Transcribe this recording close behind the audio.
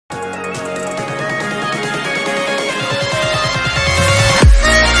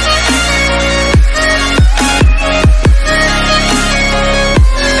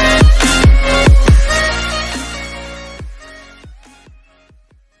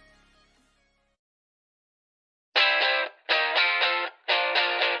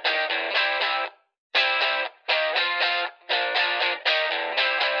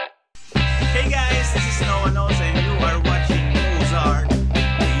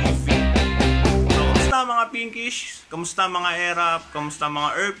pinkish? Kamusta mga erap? Kamusta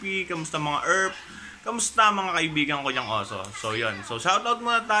mga erpy? Kamusta mga erp? Kamusta mga kaibigan ko diyang oso? So yun. So shoutout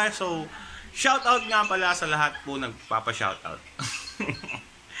muna tayo. So shoutout nga pala sa lahat po nagpapa-shoutout.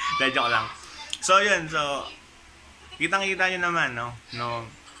 Joke lang. So yun. So kitang-kita nyo naman, no?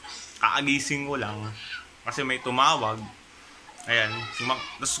 Kaagising ko lang. Kasi may tumawag. Ayan.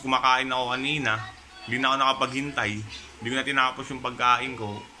 Tapos kumakain ako kanina. Hindi na ako nakapaghintay. Hindi ko na tinapos yung pagkain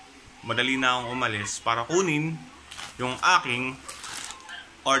ko. Madali na akong umalis para kunin yung aking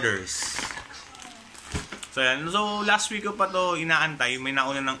orders. So yan. So last week ko pa to inaantay. May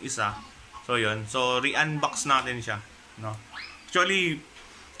nauna ng isa. So yun. So re-unbox natin siya. No? Actually,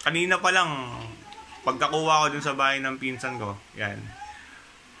 kanina pa lang pagkakuha ko dun sa bahay ng pinsan ko. Yan.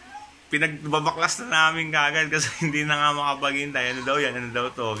 Pinagbabaklas na namin kagad kasi hindi na nga makapaghintay. Ano daw yan? Ano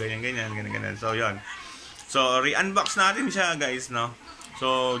daw to? Ganyan. So yun. So re-unbox natin siya guys. No?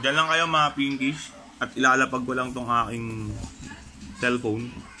 So, dyan lang kayo mga pinkish. At ilalapag ko lang tong aking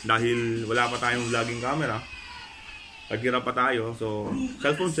cellphone. Dahil wala pa tayong vlogging camera. Paghirap pa tayo. So,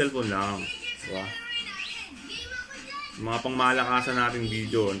 cellphone lang. Diba? Mga pangmalakasan nating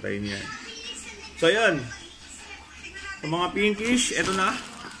video. Antayin yan. So, yan. So, mga pinkish, eto na.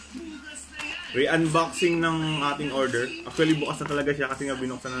 Re-unboxing ng ating order. Actually, bukas na talaga siya kasi nga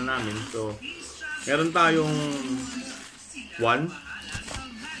binuksan na namin. So, meron tayong 1,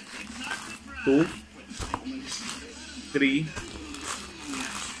 2, 3,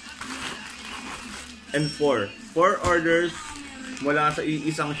 and 4. 4 orders mula sa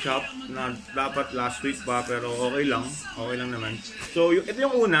isang shop na dapat last week pa pero okay lang naman. So ito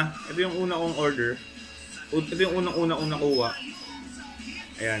yung una kong order. Ito yung unang kuha.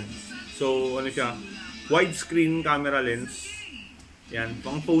 Ayan. So ano siya? Widescreen camera lens. Ayan,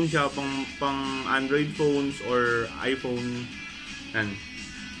 pang phone siya, pang Android phones or iPhone. Ayan.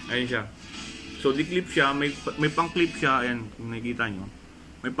 Ayan siya. So, di-clip siya, may pang-clip siya, ayan, kung nakikita nyo.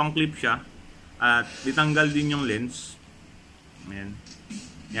 May pang-clip siya, at ditanggal din yung lens. Ayan.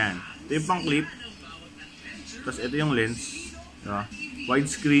 Yan. Ito yung pang-clip. Tapos, ito yung lens. Diba?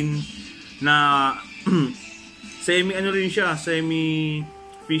 Widescreen na semi-ano rin siya,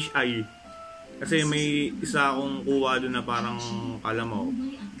 semi-fish eye. Kasi may isa akong kuha doon na parang, kala mo,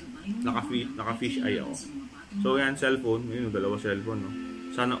 naka-fish eye ako. So, yan, cellphone. Yun, dalawa cellphone, no?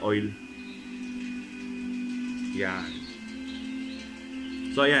 Sana oil. Yan.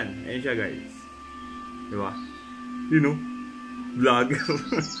 So, ayan. Ayan siya, guys. Diba? You know? Vlog.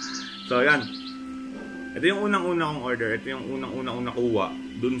 So, ayan. Ito yung unang-una kong order. Ito yung unang-una kuha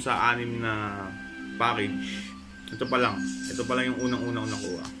dun sa 6 na package. Ito pa lang. Ito pa lang yung unang-una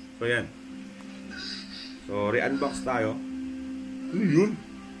kuha. So, ayan. So, re-unbox tayo. Ano yun?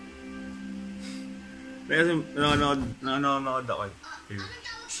 Kasi nanonood ako.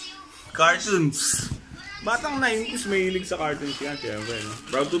 Cartoons. Batang 90s, mahilig sa cartoons yan. Siyempre, no?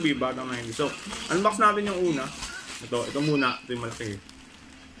 Proud to be batang 90s. So, unbox natin yung una. Ito muna. Ito yung malaki.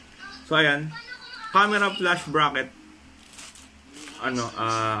 So, ayan. Camera flash bracket.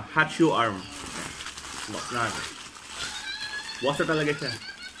 Hot shoe arm. Unbox natin. Bukas na talaga siya.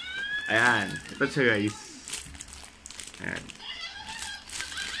 Ayan. Ito siya, guys. Ayan.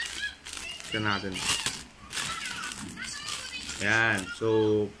 Ito natin. Ayan. So,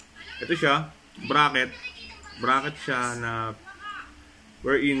 ito siya. Bracket siya na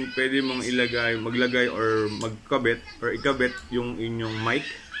wherein pwede mong maglagay or magkabit or ikabit yung inyong mic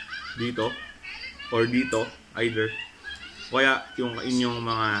dito or dito either. Kaya yung inyong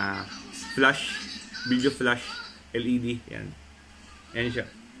mga flash, video flash, LED, yan. Yan siya.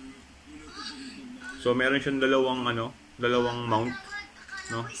 So meron siyang dalawang mount,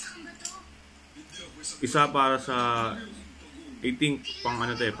 no? Isa para sa I think pang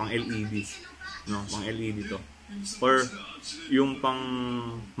pang LED. No, pang LED to. Or yung pang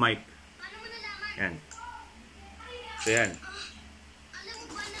mic. Yan. So yan.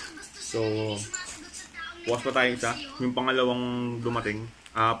 So bukas pa tayo isa. Yung pangalawang dumating.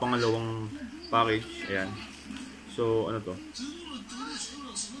 Pangalawang package. Ayan. So ano to?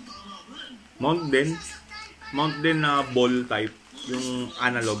 Mount din na ball type. Yung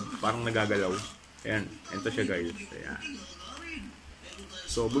analog. Parang nagagalaw. Ayan. Ito siya guys. Ayan.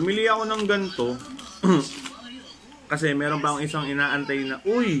 So, bumili ako ng ganito kasi meron pa akong isang inaantay na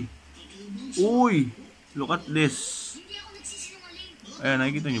uy, look at this. Ayan,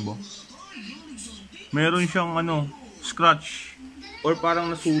 nakikita nyo ba? Meron siyang scratch or parang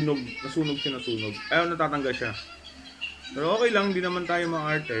nasunog siya. Ayun, natatanggal siya. Pero okay lang, hindi naman tayo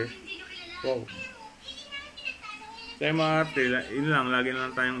maarte. Wow. Tayo maarte, yun lang, lagi na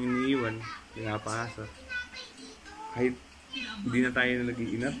lang tayong iniiwan. Pinapasa. Kahit hindi na tayo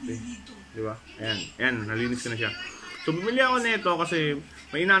nag-iinat Di ba? Ayan. Ayan, nalinis ko na siya. So, bumili ako nito kasi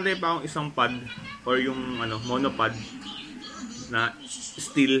may inantay pa akong isang pad or yung monopod na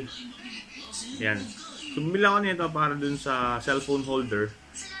steel. Ayan. So, bumili ako nito para dun sa cellphone holder.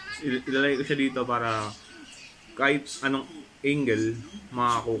 Ilalagay ko siya dito para kahit anong angle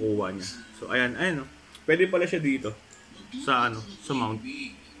makakukuha niya. So, ayan. Ayan, pwede pala siya dito sa sa mount.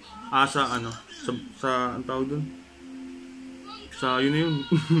 Sa ang tawag dun? Sa yun.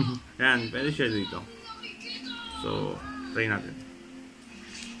 Ayan, pwede siya dito. So, try natin.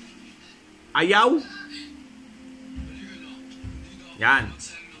 Ayaw! Yan.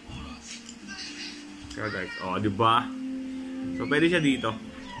 So guys, diba? So, pwede siya dito.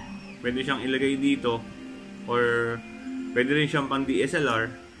 Pwede siyang ilagay dito. Or, pwede rin siyang pang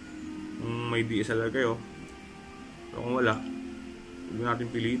DSLR. Kung may DSLR kayo. So, kung wala, huwag natin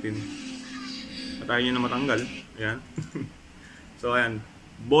pilitin. At ayaw nyo na matanggal. Ayan. So, ayan.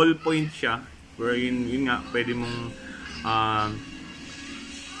 Ballpoint siya. Pero yun nga, pwede mong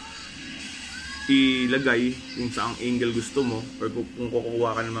ilagay kung saang angle gusto mo. Or kung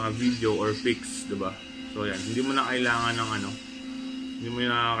kukuha ka ng mga video or pics. Diba? So, ayan. Hindi mo na kailangan ng hindi mo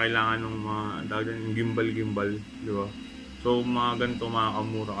na kailangan ng mga gimbal-gimbal. Diba? So, mga ganito,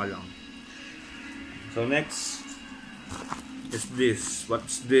 makakamura ka lang. So, next is this.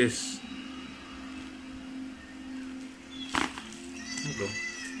 What's this? Ito.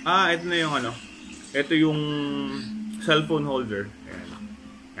 Ito na yung ito yung cellphone holder. Ayan.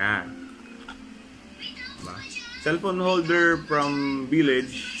 Ayan. Diba? Cellphone holder from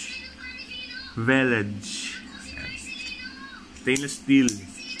Village. Ayan. Stainless steel.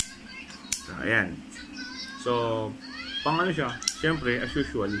 So, ayan. So, pang siya? Siyempre, as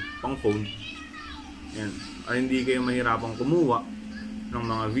usual, pang phone. Ayan. Hindi kayo mahirapang kumuha ng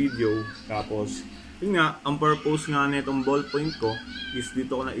mga video. Tapos, yun nga, ang purpose nga nitong ballpoint ko is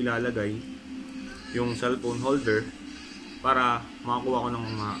dito ko na ilalagay yung cellphone holder para makakuha ko ng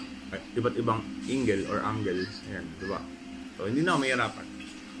mga iba't ibang angle or angle. Ayan, diba? So, hindi na ako mahirapan.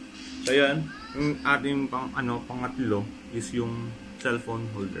 So, yan. Yung ating pangatlo is yung cellphone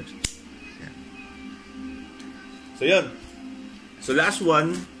holder. Ayan. So, yan. So, last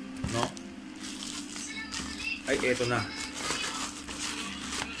one, ay, eto na.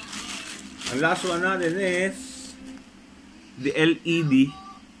 Ang last one natin is the LED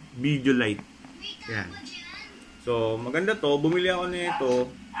video light. Yan. So, maganda to. Bumili ako nito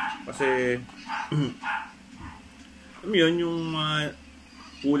kasi yun, yung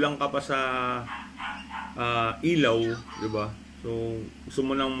kulang ka pa sa ilaw, diba? So, gusto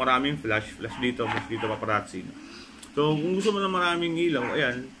mo ng maraming flash dito paparazzi. So, kung gusto mo ng maraming ilaw,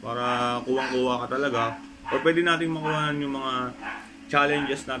 ayan, para kuwang-kuwa ka talaga. Or pwede natin makuha yung mga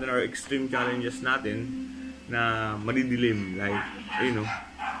challenges natin or extreme challenges natin na madidilim. Like,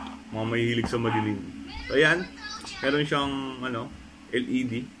 mga mahihilig sa madilim. So, ayan. Meron siyang,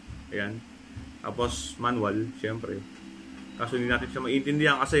 LED. Ayan. Tapos, manual, syempre. Kaso hindi natin siya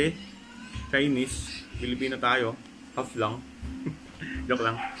maintindihan kasi Chinese. Pilipino tayo. Half lang. Joke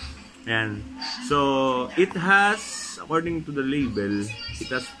lang. Ayan. So, it has, according to the label,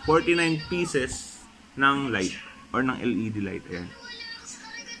 it has 49 pieces ng light or ng LED light. Ayan.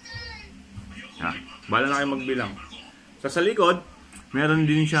 Bala na kayo magbilang. Sa likod, meron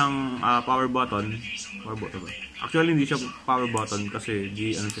din siyang power button. Power button ba? Actually, hindi siya power button kasi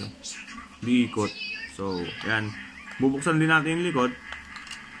di ikot. So, ayan. Bubuksan din natin yung likod.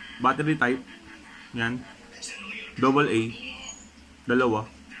 Battery type. Yan. AA. Dalawa.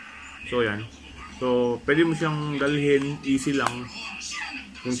 So, yan. So, pwede mo siyang dalhin. Easy lang.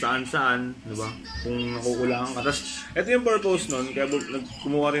 Kung saan-saan. Diba? Kung nakukulangan ka. Tapos, ito yung purpose nun. Kaya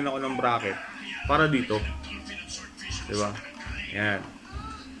kumuha rin ako ng bracket. Para dito. Diba? Yan.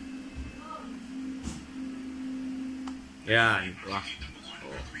 Yan. Diba?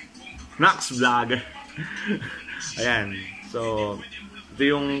 Nax Vlog. Ayan. So, ito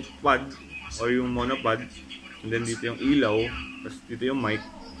yung pad or yung monopod. And then dito yung ilaw. Tapos dito yung mic.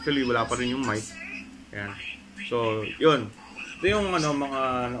 Actually, wala pa rin yung mic. Ayan. So, yun. Ito yung mga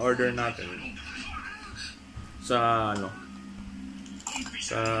na-order natin sa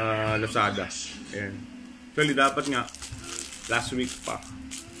sa Lazada. Ayan. Actually, dapat nga last week pa.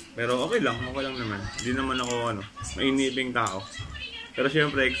 Pero okay lang naman. Hindi naman ako mainiping tao. Pero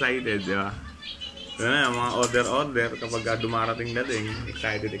syempre excited, di ba? So na, mga order kapag dumarating dating,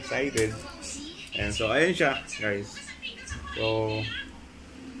 excited. And so ayun siya, guys. So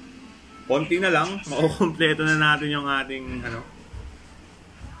konti na lang, makukumpleto na natin yung ating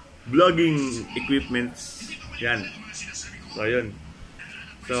vlogging equipments. Yan. So ayun.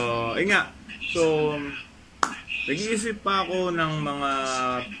 So ayun nga. So Nag-iisip pa ako ng mga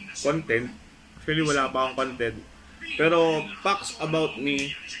content. Actually, wala pa akong content. Pero, facts about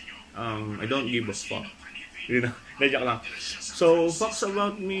me, I don't give a fuck. You know, nadyak lang. So, facts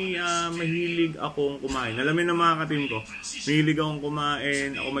about me, mahilig akong kumain. Alamin ng mga ka-team ko, mahilig akong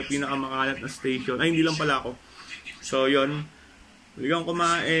kumain. Ako may pinakamakalat na station. Ay, hindi lang pala ako. So, yun. Mahilig akong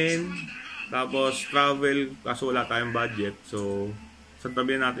kumain. Tapos, travel. Kaso wala tayong budget. So,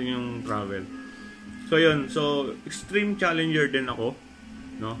 santabihan natin yung travel. So, yun. So, extreme challenger din ako.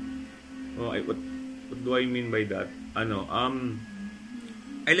 No? Oh, what do I mean by that? I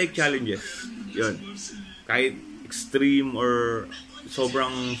like challenges. Yun. Kahit extreme or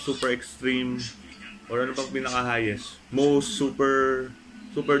sobrang super extreme or ano pang pinaka-highest. Most super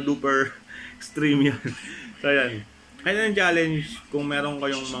duper extreme yan. So, yan. Kahit anong challenge, kung meron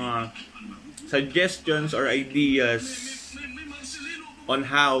kayong mga suggestions or ideas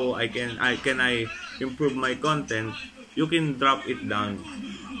on how I can improve my content, you can drop it down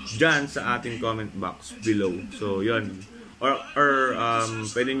dyan sa ating comment box below. So, yun. Or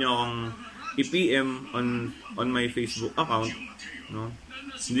pwede nyo akong i-PM on my Facebook account. No?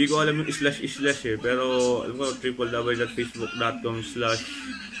 Hindi ko alam yung // pero alam ko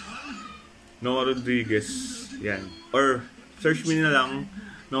www.facebook.com/Noah Rodriguez. Yan. Or search me na lang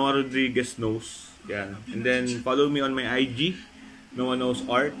Noah Rodriguez Knows. Yan. And then follow me on my IG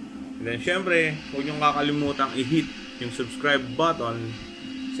Noahknowsart. And then syempre, huwag niyong kakalimutan i-hit yung subscribe button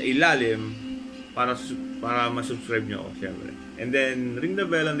sa ilalim para ma-subscribe nyo ako, syempre. And then ring the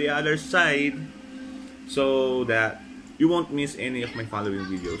bell on the other side so that you won't miss any of my following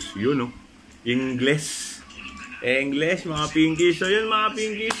videos. You know, English, mga pinkish. So yun mga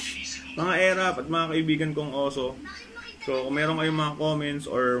pinkish, mga erap at mga kaibigan kong oso. So kung meron kayong mga comments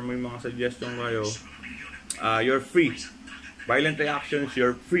or may mga suggestion kayo, you're free. Violent reactions,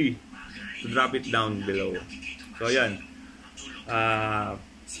 you're free to drop it down below. So yan.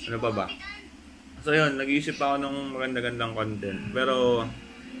 Ano pa ba? So yun, nag-iisip ako ng maganda-gandang content. Pero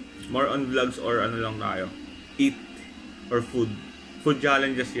more on vlogs or ano lang tayo. Eat or food. Food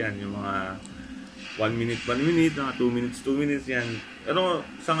challenges yan. Yung mga 1 minute, 1 minute, mga 2 minutes, 2 minutes yan. Pero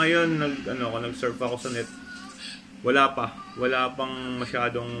sa ngayon, nag-surf ako sa net. Wala pang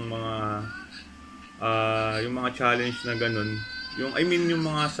masyadong mga yung mga challenge na ganun. Yung yung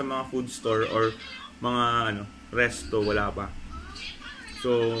mga sa mga food store or mga resto, wala pa.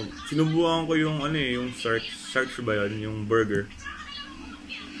 So, sinubukan ko yung yung search ba yun, yung burger.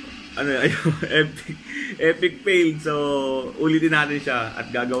 Epic fail. So, ulitin natin siya at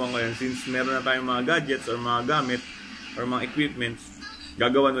gagawin ko yun since meron na tayong mga gadgets or mga gamit or mga equipments,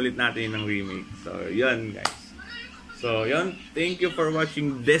 gagawan ulit natin ng remake. So, yun guys. So, yun. Thank you for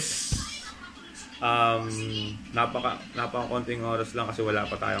watching this. Napaka-konting oras lang kasi wala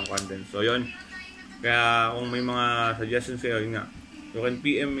pa tayong content. So, yun. Kaya, kung may mga suggestions kayo, yun nga. You can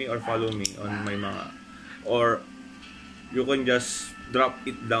PM me or follow me on my mga, or you can just drop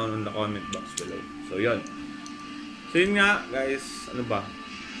it down on the comment box below. So, yun. So, yun nga, guys. Ano ba?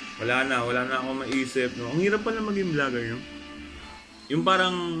 Wala na akong maisip. No? Ang hirap pala maging vlogger, no? Yung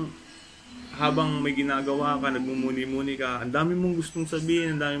parang habang may ginagawa ka, nagmumuni-muni ka, ang dami mong gustong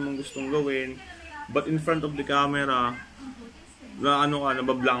sabihin, ang dami mong gustong gawin, but in front of the camera,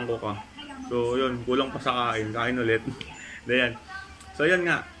 nabablangko ka. So, yun. Kulang pa sa kain ulit. Dayan. So, yan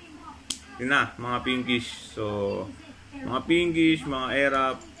nga. Yun na, mga pinkish. So, mga pinkish, mga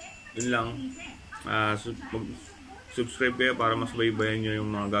erap, yun lang. Subscribe kayo para mas baybayan nyo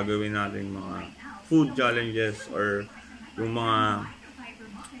yung mga gagawin natin, mga food challenges or yung mga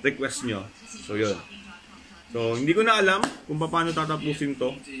request nyo. So, yun. So, hindi ko na alam kung paano tatapusin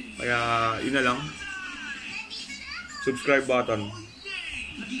to. Kaya, yun na lang. Subscribe button.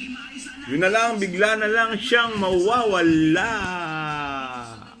 Yun na lang, bigla na lang siyang mawawala.